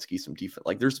Kaminsky, some defense.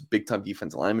 Like, there's big time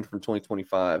defensive linemen from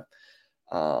 2025.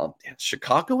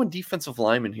 Chicago and defensive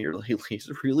linemen here lately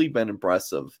has really been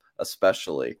impressive,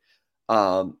 especially.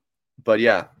 But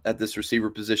yeah, at this receiver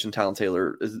position, Talon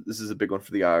Taylor, this is a big one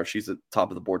for the Irish. She's at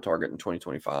top of the board target in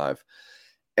 2025.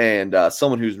 And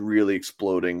someone who's really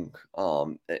exploding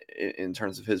in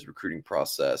terms of his recruiting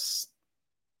process.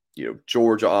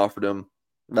 Georgia offered him.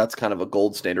 That's kind of a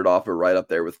gold standard offer right up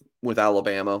there with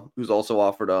Alabama, who's also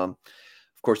offered of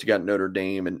course, you got Notre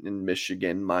Dame and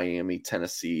Michigan, Miami,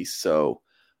 Tennessee. So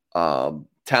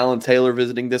Talon Taylor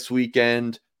visiting this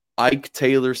weekend. Ike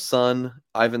Taylor's son,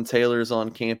 Ivan Taylor, is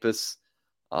on campus.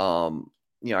 I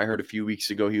heard a few weeks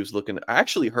ago he was looking. I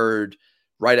actually heard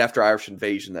right after Irish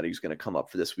Invasion that he was going to come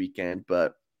up for this weekend,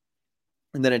 and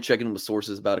then in checking with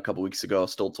sources about a couple weeks ago, I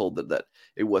was still told that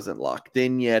it wasn't locked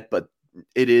in yet, but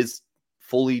it is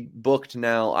fully booked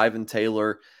now. Ivan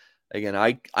Taylor, again,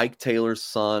 Ike Taylor's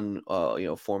son,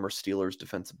 former Steelers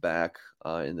defensive back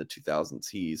in the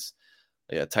 2000s.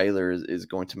 Taylor is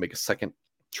going to make a second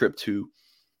trip to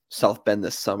South Bend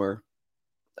this summer.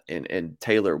 And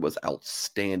Taylor was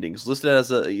outstanding. He's listed as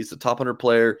he's a top 100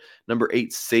 player, number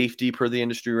 8 safety per the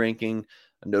industry ranking.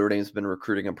 Notre Dame's been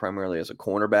recruiting him primarily as a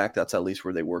cornerback. That's at least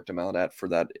where they worked him out at for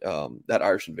that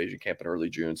Irish Invasion camp in early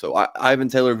June. So Ivan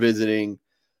Taylor visiting.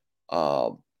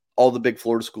 All the big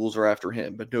Florida schools are after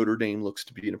him, but Notre Dame looks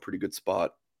to be in a pretty good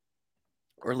spot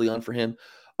early on for him.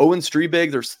 Owen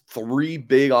Streebig, there's 3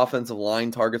 big offensive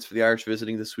line targets for the Irish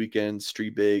visiting this weekend.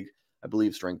 Streebig, I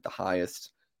believe, is ranked the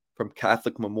highest from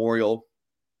Catholic Memorial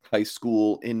High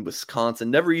School in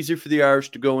Wisconsin. Never easier for the Irish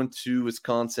to go into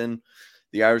Wisconsin.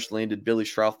 The Irish landed Billy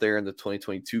Schroff there in the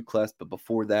 2022 class, but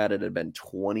before that, it had been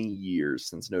 20 years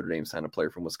since Notre Dame signed a player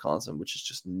from Wisconsin, which is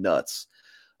just nuts.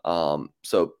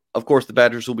 So, of course, the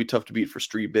Badgers will be tough to beat for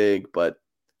Streebig, but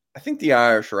I think the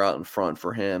Irish are out in front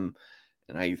for him,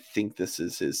 and I think this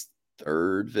is his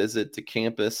 3rd visit to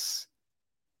campus.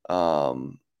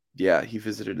 He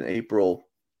visited in April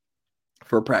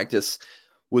for practice,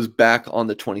 was back on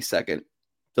the 22nd.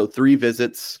 So 3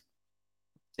 visits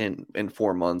in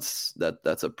 4 months.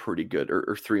 That's a pretty good,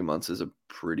 or 3 months is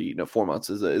 4 months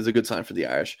is a good sign for the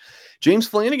Irish. James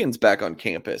Flanagan's back on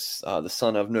campus, the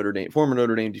son of former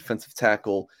Notre Dame defensive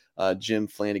tackle Jim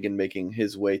Flanagan, making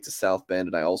his way to South Bend.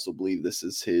 And I also believe this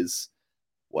is his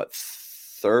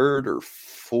 3rd or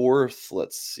 4th?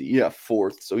 Let's see. Yeah,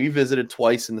 4th. So he visited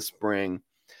twice in the spring.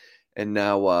 And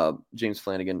now James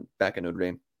Flanagan back at Notre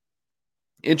Dame.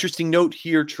 Interesting note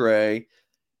here, Trey.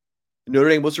 Notre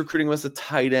Dame was recruiting him as a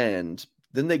tight end.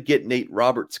 Then they get Nate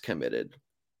Roberts committed.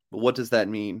 But what does that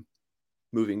mean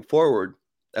moving forward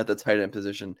at the tight end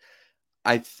position?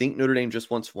 I think Notre Dame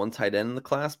just wants 1 tight end in the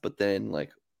class, but then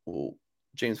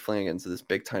James Flanagan's this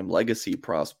big-time legacy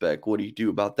prospect. What do you do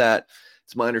about that?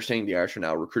 It's my understanding the Irish are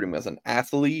now recruiting him as an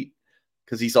athlete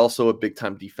because he's also a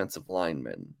big-time defensive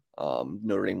lineman.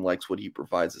 Notre Dame likes what he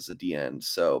provides as a DN.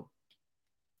 So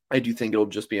I do think it'll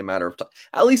just be a matter of time.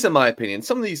 At least in my opinion,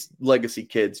 some of these legacy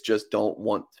kids just don't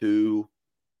want to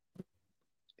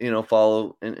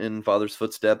follow in father's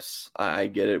footsteps. I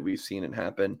get it. We've seen it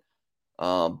happen.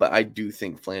 But I do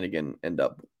think Flanagan ending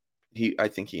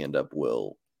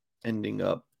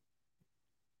up.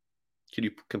 Could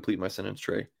you complete my sentence,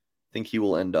 Trey? I think he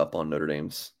will end up on Notre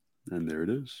Dame's. And there it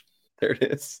is. There it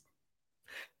is.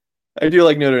 I do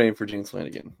like Notre Dame for James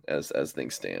Flanagan as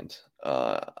things stand.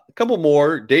 A couple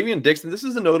more. Davion Dixon. This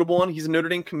is a notable one. He's a Notre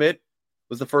Dame commit.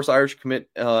 Was the first Irish commit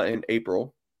in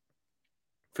April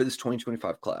for this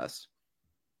 2025 class.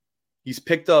 He's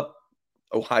picked up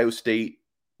Ohio State,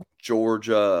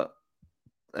 Georgia,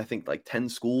 I think like 10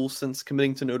 schools since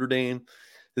committing to Notre Dame.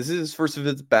 This is his first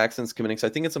visit back since committing. So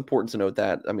I think it's important to note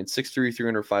that. I mean, 6'3",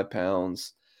 305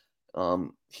 pounds.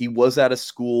 He was at a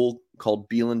school called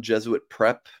Beelan Jesuit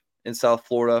Prep in South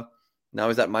Florida. Now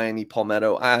he's at Miami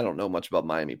Palmetto. I don't know much about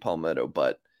Miami Palmetto,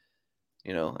 but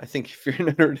I think if you're in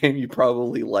Notre Dame, you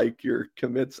probably like your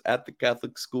commits at the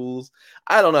Catholic schools.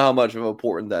 I don't know how much of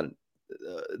important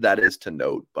that is to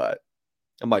note, but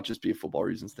it might just be a football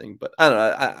reasons thing. But I don't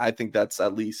know. I think that's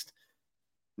at least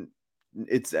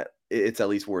it's at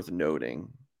least worth noting.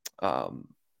 But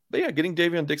yeah, getting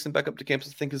Davion Dixon back up to campus,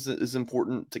 I think is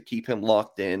important to keep him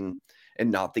locked in and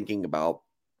not thinking about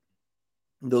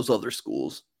those other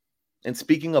schools. And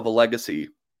speaking of a legacy,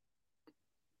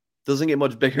 doesn't get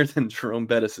much bigger than Jerome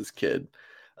Bettis' kid.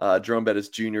 Jerome Bettis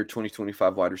Jr.,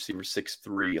 2025 wide receiver,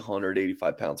 6'3",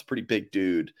 185 pounds. Pretty big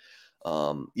dude.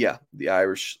 Yeah, the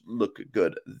Irish look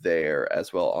good there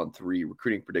as well on 3.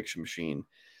 Recruiting Prediction Machine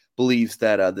believes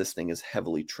that this thing is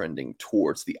heavily trending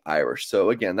towards the Irish.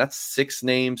 So, again, that's 6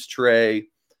 names, Trey.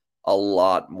 A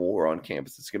lot more on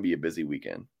campus. It's going to be a busy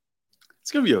weekend. It's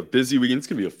going to be a busy weekend. It's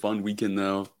going to be a fun weekend,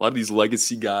 though. A lot of these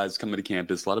legacy guys coming to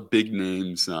campus, a lot of big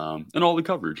names, and all the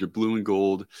coverage at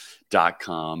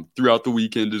blueandgold.com throughout the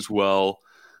weekend as well.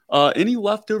 Any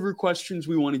leftover questions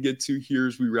we want to get to here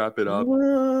as we wrap it up?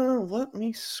 Well, let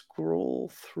me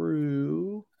scroll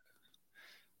through.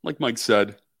 Like Mike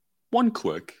said, one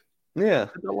click. Yeah.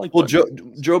 Well,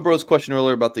 Joe Bro's question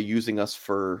earlier about the using us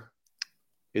for...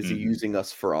 Is he using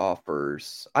us for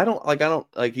offers? I don't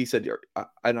like he said,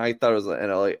 and I thought it was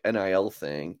an NIL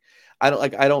thing. I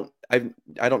don't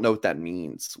know what that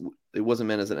means. It wasn't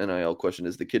meant as an NIL question.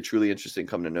 Is the kid truly interested in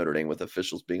coming to Notre Dame with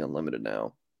officials being unlimited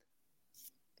now?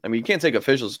 I mean, you can't take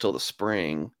officials until the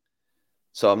spring,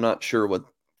 so I'm not sure what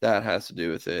that has to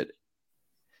do with it.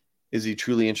 Is he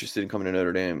truly interested in coming to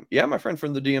Notre Dame? Yeah, my friend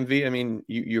from the DMV. I mean,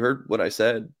 you heard what I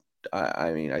said.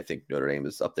 I mean, I think Notre Dame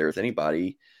is up there with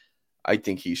anybody. I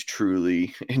think he's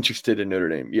truly interested in Notre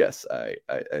Dame. Yes, I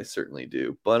certainly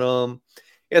do. But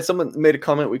yeah, someone made a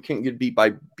comment. We can't get beat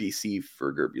by BC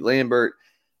for Gerby Lambert.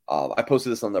 I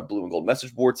posted this on the Blue and Gold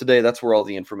message board today. That's where all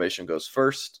the information goes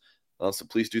first. So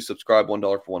please do subscribe. $1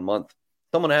 for 1 month.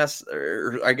 Someone asked,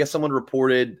 or I guess someone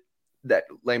reported that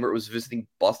Lambert was visiting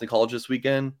Boston College this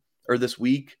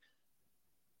week.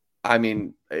 I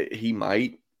mean, he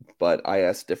might, but I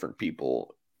asked different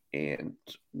people and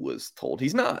was told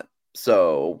he's not.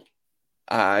 So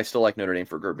I still like Notre Dame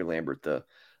for Gerby Lambert, the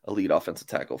elite offensive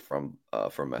tackle from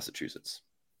Massachusetts.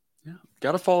 Yeah,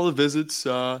 got to follow the visits.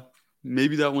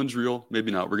 Maybe that one's real,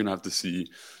 maybe not. We're going to have to see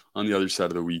on the other side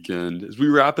of the weekend. As we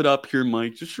wrap it up here,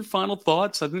 Mike, just your final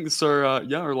thoughts. I think this is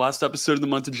our last episode of the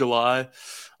month of July.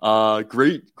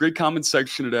 Great comment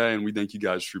section today, and we thank you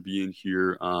guys for being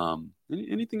here.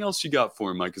 Anything else you got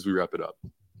for him, Mike, as we wrap it up?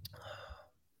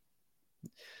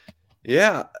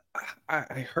 Yeah,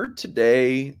 I heard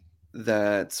today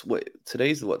that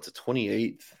today's the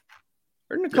 28th.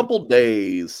 Or in a couple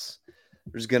days,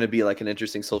 there's going to be like an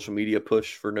interesting social media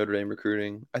push for Notre Dame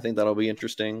recruiting. I think that'll be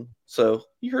interesting. So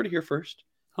you heard it here first.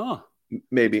 Huh.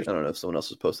 Maybe. I don't know if someone else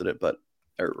has posted it, but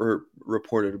or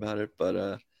reported about it.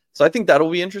 But so I think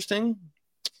that'll be interesting.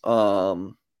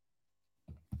 Let's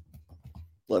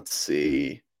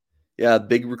see. Yeah,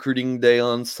 big recruiting day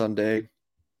on Sunday.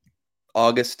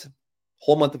 August.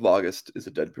 Whole month of August is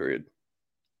a dead period.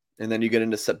 And then you get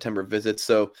into September visits.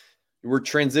 So we're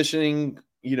transitioning,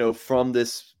 from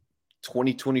this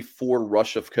 2024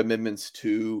 rush of commitments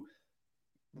to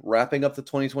wrapping up the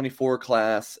 2024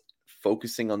 class,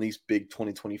 focusing on these big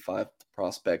 2025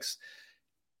 prospects.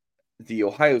 The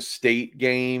Ohio State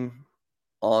game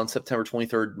on September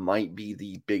 23rd might be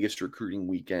the biggest recruiting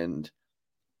weekend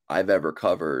I've ever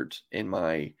covered in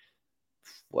my,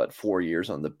 4 years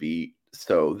on the beat.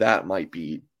 So that might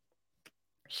be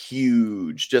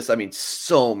huge.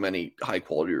 So many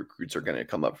high-quality recruits are going to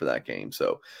come up for that game.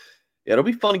 So, yeah, it'll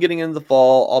be fun getting into the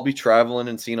fall. I'll be traveling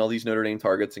and seeing all these Notre Dame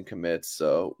targets and commits.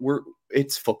 So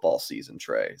it's football season,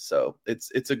 Trey. So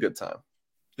it's a good time.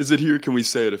 Is it here? Can we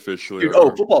say it officially? Dude,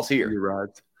 football's here. You're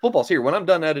right. football's here. When I'm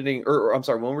done editing, or I'm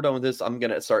sorry, when we're done with this, I'm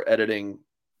going to start editing,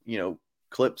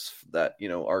 clips that,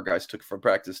 our guys took from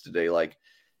practice today. Like,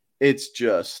 it's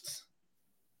just,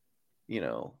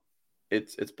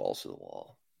 it's balls to the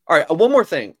wall. All right. One more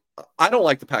thing. I don't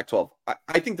like the Pac-12.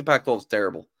 I think the Pac-12 is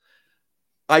terrible.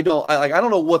 I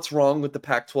don't know what's wrong with the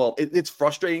Pac-12. It's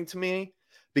frustrating to me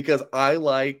because I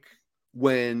like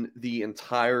when the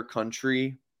entire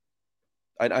country,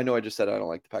 I know I just said I don't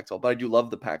like the Pac-12, but I do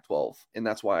love the Pac-12, and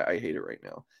that's why I hate it right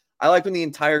now. I like when the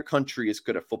entire country is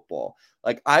good at football.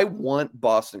 Like, I want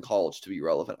Boston College to be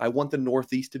relevant. I want the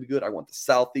Northeast to be good. I want the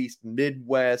Southeast,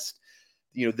 Midwest,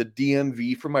 the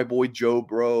DMV for my boy Joe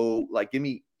Bro. Like, give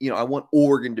me, I want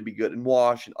Oregon to be good and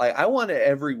Washington. I want it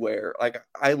everywhere. Like,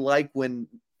 I like when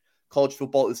college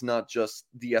football is not just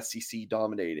the SEC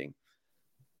dominating.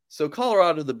 So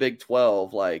Colorado, the Big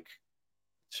 12, like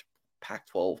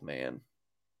Pac-12, man.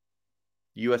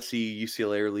 USC,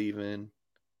 UCLA are leaving.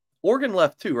 Oregon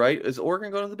left too, right? Is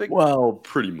Oregon going to the Big 12? Well,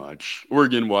 pretty much.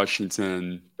 Oregon,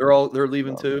 Washington. They're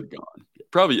leaving too? They're gone.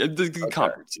 Probably. The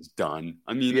conference is done.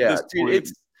 I mean,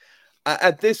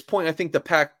 at this point, I think the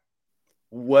Pac,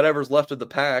 whatever's left of the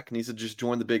Pac, needs to just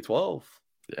join the Big 12.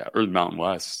 Yeah, or the Mountain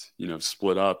West,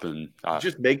 split up and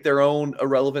just make their own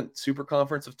irrelevant super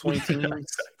conference of 20 teams. Yeah,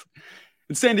 exactly.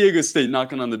 And San Diego State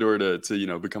knocking on the door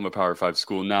to become a Power 5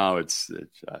 school. Now it's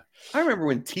I remember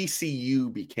when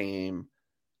TCU became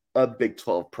a Big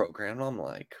 12 program. And I'm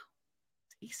like,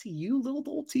 TCU, little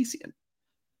old TCU.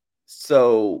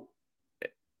 So,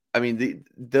 I mean,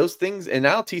 those things, and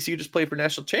now TCU just played for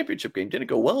national championship game. Didn't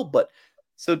go well, but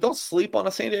so don't sleep on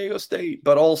a San Diego State.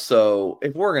 But also,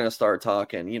 if we're going to start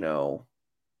talking, oh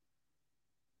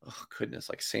goodness,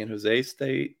 like San Jose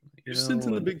State. Since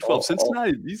in the Big 12.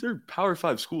 Cincinnati, these are Power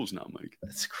 5 schools now, Mike.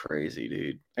 That's crazy,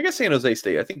 dude. I guess San Jose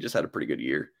State, I think, just had a pretty good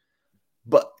year.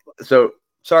 But so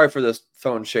sorry for this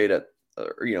throwing shade at,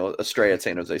 astray at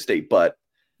San Jose State. But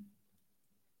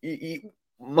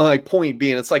my point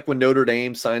being, it's like when Notre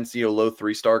Dame signs, low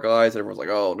 3-star guys, everyone's like,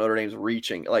 oh, Notre Dame's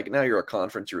reaching. Like, now you're a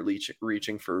conference, you're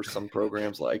reaching for some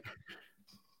programs. Like,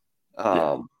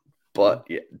 but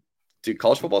yeah. Dude,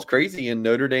 college football's crazy, and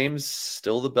Notre Dame's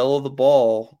still the belle of the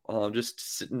ball.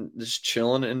 Just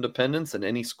chilling at Independence, and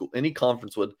any school, any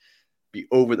conference would be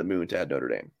over the moon to add Notre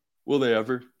Dame. Will they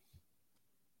ever?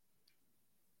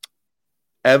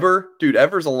 Ever? Dude,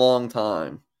 ever's a long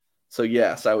time. So,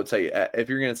 yes, I would say, if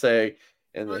you're going to say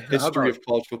in the history of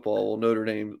college football, will Notre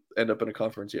Dame end up in a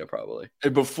conference? Yeah, probably.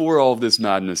 And before all of this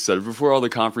madness said, before all the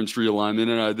conference realignment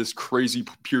and this crazy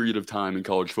period of time in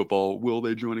college football, will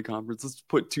they join a conference? Let's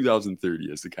put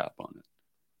 2030 as the cap on it.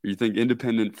 Or you think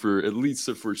independent for at least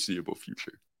the foreseeable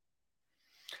future?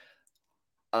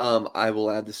 I will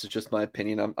add, this is just my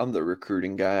opinion. I'm the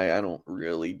recruiting guy. I don't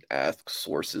really ask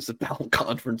sources about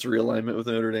conference realignment with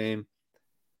Notre Dame.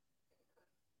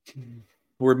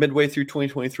 We're midway through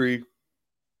 2023.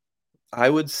 I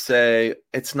would say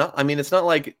it's not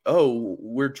like, oh,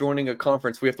 we're joining a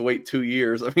conference, we have to wait 2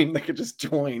 years. I mean, they could just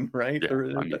join, right?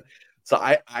 Yeah, so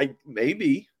I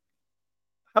maybe.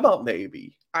 How about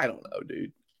maybe? I don't know,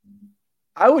 dude.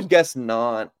 I would guess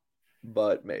not,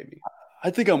 but maybe. I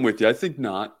think I'm with you. I think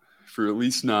not, for at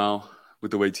least now,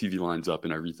 with the way TV lines up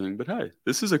and everything. But hey,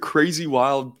 this is a crazy,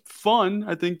 wild, fun,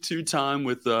 I think, time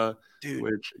with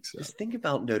dude, just think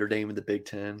about Notre Dame in the Big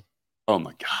Ten. Oh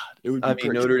my God! It would. Be crazy.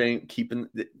 Notre Dame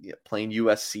playing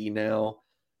USC now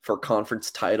for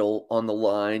conference title on the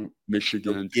line.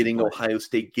 Michigan getting Ohio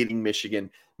State, getting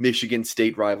Michigan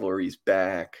State rivalries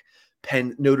back.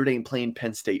 Notre Dame playing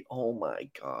Penn State. Oh my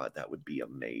God, that would be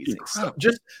amazing. So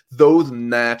just those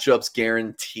matchups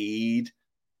guaranteed.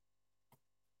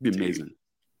 Be amazing.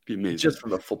 Be amazing. Just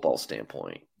from a football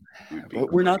standpoint.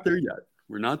 But we're not there yet.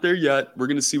 We're not there yet. We're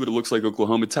going to see what it looks like.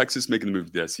 Oklahoma, Texas making the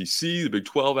move to the SEC, the Big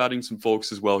 12 adding some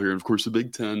folks as well here. And, of course, the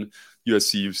Big 10,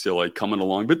 USC, UCLA coming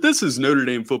along. But this is Notre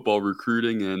Dame football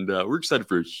recruiting, and we're excited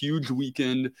for a huge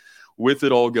weekend with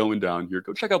it all going down here.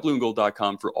 Go check out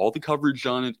blueandgold.com for all the coverage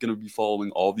on it. Going to be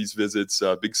following all these visits,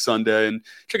 Big Sunday. And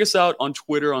check us out on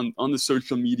Twitter, on the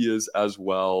social medias as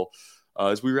well.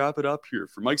 As we wrap it up here.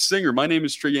 For Mike Singer, my name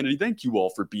is Trey Kennedy. Thank you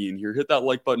all for being here. Hit that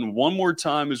like button one more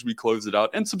time as we close it out,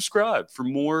 and subscribe for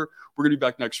more. We're going to be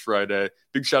back next Friday.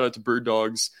 Big shout out to Bird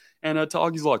Dogs and to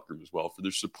Augie's Locker Room as well for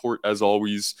their support as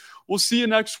always. We'll see you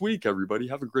next week, everybody.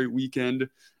 Have a great weekend,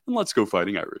 and let's go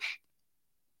Fighting Irish.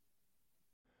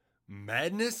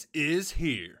 Madness is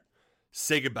here.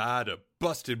 Say goodbye to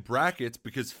busted brackets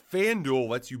because FanDuel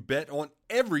lets you bet on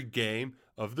every game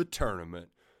of the tournament.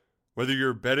 Whether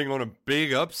you're betting on a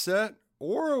big upset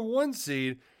or a 1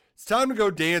 seed, it's time to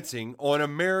go dancing on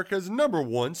America's #1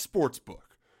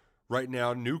 sportsbook. Right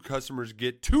now, new customers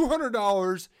get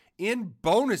 $200 in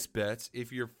bonus bets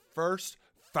if your first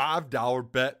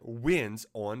 $5 bet wins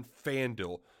on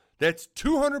FanDuel. That's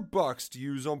 $200 to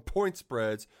use on point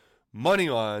spreads, money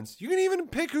lines. You can even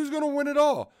pick who's going to win it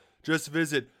all. Just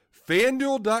visit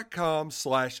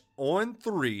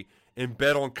FanDuel.com/on3 and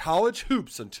bet on college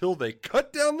hoops until they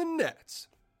cut down the nets.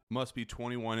 Must be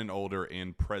 21 and older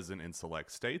and present in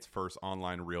select states. First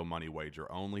online real money wager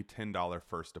only. $10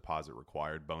 first deposit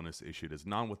required. Bonus issued as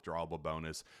non-withdrawable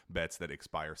bonus. Bets that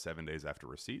expire 7 days after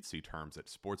receipt. See terms at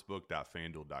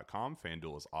sportsbook.fanduel.com.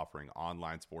 FanDuel is offering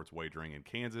online sports wagering in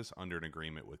Kansas under an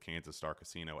agreement with Kansas Star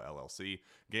Casino LLC.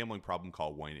 Gambling problem?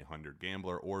 Call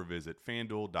 1-800-GAMBLER or visit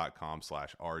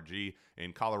fanduel.com/RG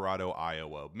in Colorado,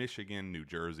 Iowa, Michigan, New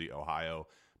Jersey, Ohio,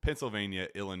 Pennsylvania,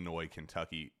 Illinois,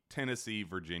 Kentucky, Tennessee,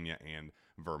 Virginia, and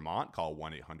Vermont. Call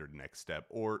 1-800-NEXT-STEP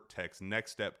or text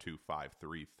NEXT STEP to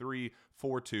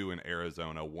 53342. In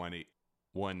Arizona,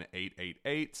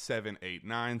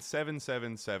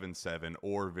 1-888-789-7777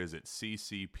 or visit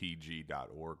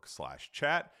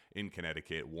ccpg.org/chat. In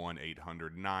Connecticut,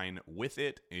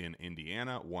 1-800-9-WITH-IT. In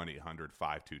Indiana,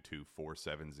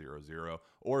 1-800-522-4700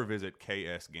 or visit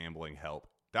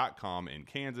ksgamblinghelp.com. In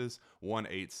Kansas,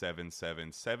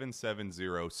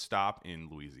 1-877-770-STOP. In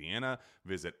Louisiana,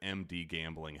 visit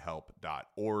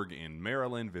mdgamblinghelp.org. In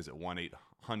Maryland, visit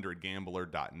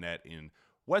 1-800-gambler.net. In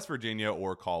West Virginia,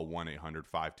 or call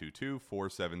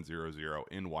 1-800-522-4700.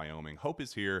 In Wyoming, Hope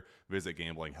is here. Visit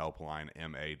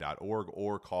gamblinghelplinema.org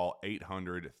or call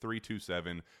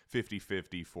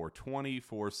 800-327-5050 for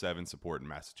 24/7 support in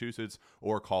Massachusetts,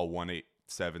 or call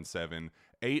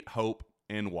 1-877-8-HOPE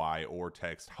NY or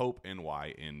text HOPE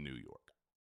NY in New York.